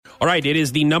All right, it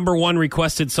is the number one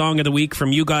requested song of the week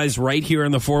from you guys right here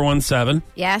in the 417.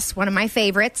 Yes, one of my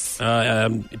favorites.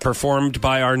 Performed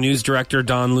by our news director,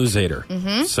 Don Luzader.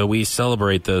 Mm-hmm. So we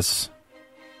celebrate this.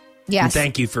 Yes. And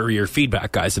thank you for your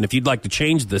feedback, guys. And if you'd like to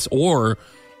change this, or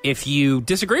if you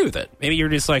disagree with it, maybe you're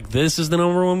just like, this is the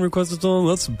number one requested song?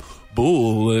 That's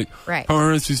bull. Like, right. Power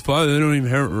Rangers 5, they don't even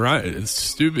have it right. It's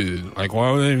stupid. Like, why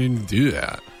would they even do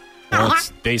that? Well,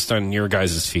 it's based on your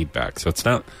guys' feedback. So it's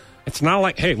not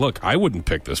like, hey, look, I wouldn't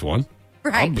pick this one.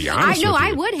 Right. I'll be honest with you.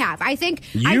 I would have. I think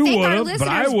You would our have, listeners but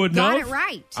I wouldn't got have. it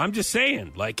right. I'm just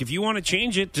saying, like, if you want to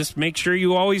change it, just make sure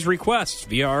you always request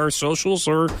via our socials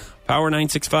or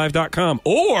power965.com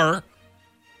or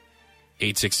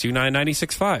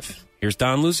 862-9965. Here's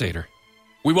Don Luzader.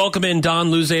 We welcome in Don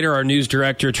Luzader, our news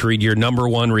director, to read your number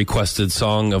one requested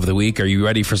song of the week. Are you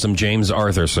ready for some James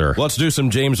Arthur, sir? Let's do some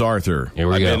James Arthur. Here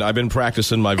we go. I've been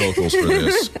practicing my vocals for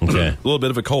this. Okay. A little bit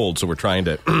of a cold, so we're trying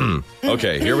to...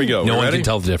 Okay, here we go. No We're one ready? can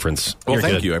tell the difference. Well, You're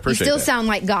thank good. you. I You appreciate still that. sound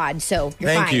like God, so you're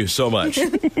Thank fine. you so much. All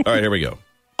right, here we go.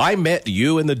 I met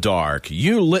you in the dark.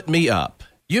 You lit me up.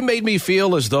 You made me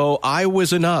feel as though I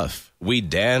was enough. We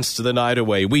danced the night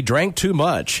away. We drank too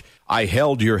much. I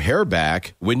held your hair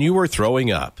back when you were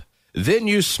throwing up. Then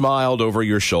you smiled over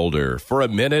your shoulder. For a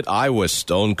minute, I was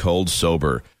stone cold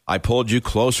sober. I pulled you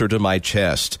closer to my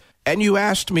chest, and you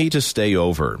asked me to stay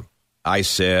over. I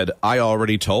said, I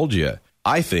already told you.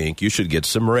 I think you should get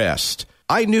some rest.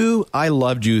 I knew I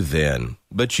loved you then,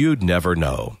 but you'd never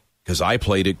know, 'cause I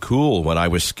played it cool when I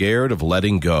was scared of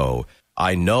letting go.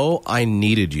 I know I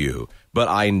needed you, but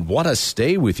I want to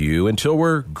stay with you until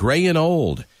we're gray and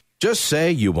old. Just say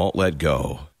you won't let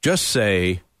go. Just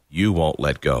say you won't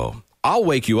let go. I'll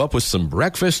wake you up with some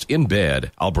breakfast in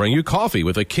bed. I'll bring you coffee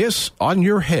with a kiss on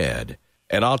your head.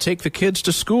 And I'll take the kids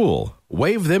to school,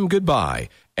 wave them goodbye,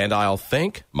 and I'll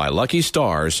thank my lucky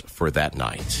stars for that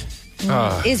night.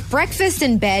 Is breakfast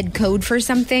in bed code for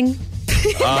something?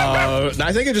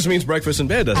 I think it just means breakfast in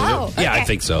bed, doesn't Oh, it? Yeah, okay. I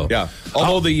think so. Yeah.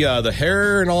 Although the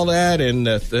hair and all that, and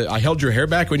I held your hair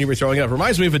back when you were throwing up,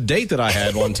 reminds me of a date that I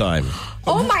had one time.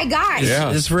 Oh, my gosh. Yeah.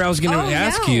 This is where I was going to Oh,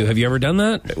 ask no. you. Have you ever done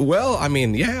that? Well, I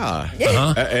mean, yeah.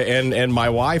 And my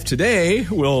wife today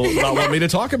will not want me to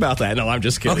talk about that. No, I'm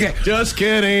just kidding. Okay. Just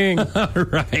kidding.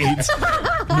 Right.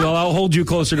 Well, I'll hold you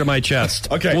closer to my chest.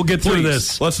 Okay. We'll get through Please.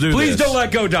 this. Let's do Please this. don't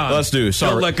let go, Don. Let's do.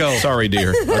 Sorry. Don't let go. Sorry,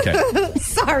 dear. Okay.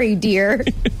 Sorry, dear.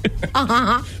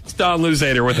 It's Don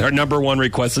Luzader with our number one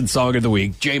requested song of the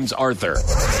week, James Arthur.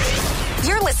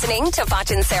 You're listening to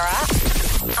Foch and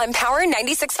Sarah on Power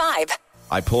 96.5.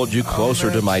 I pulled you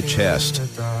closer to my chest.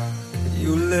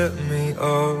 You lit me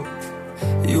up.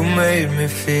 You made me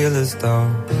feel as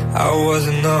though I was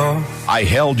enough. I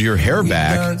held your hair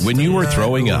back when you were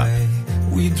throwing up.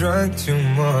 We drank too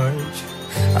much.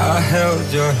 I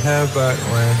held your hair back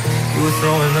when you were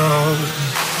throwing up.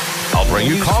 I'll bring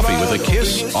you coffee with a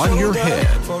kiss on your head.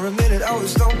 For a minute I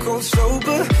was stone cold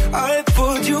sober. I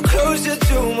pulled you closer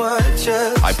to my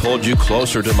chest. I pulled you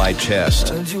closer to my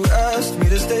chest. And you asked me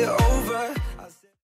to stay over.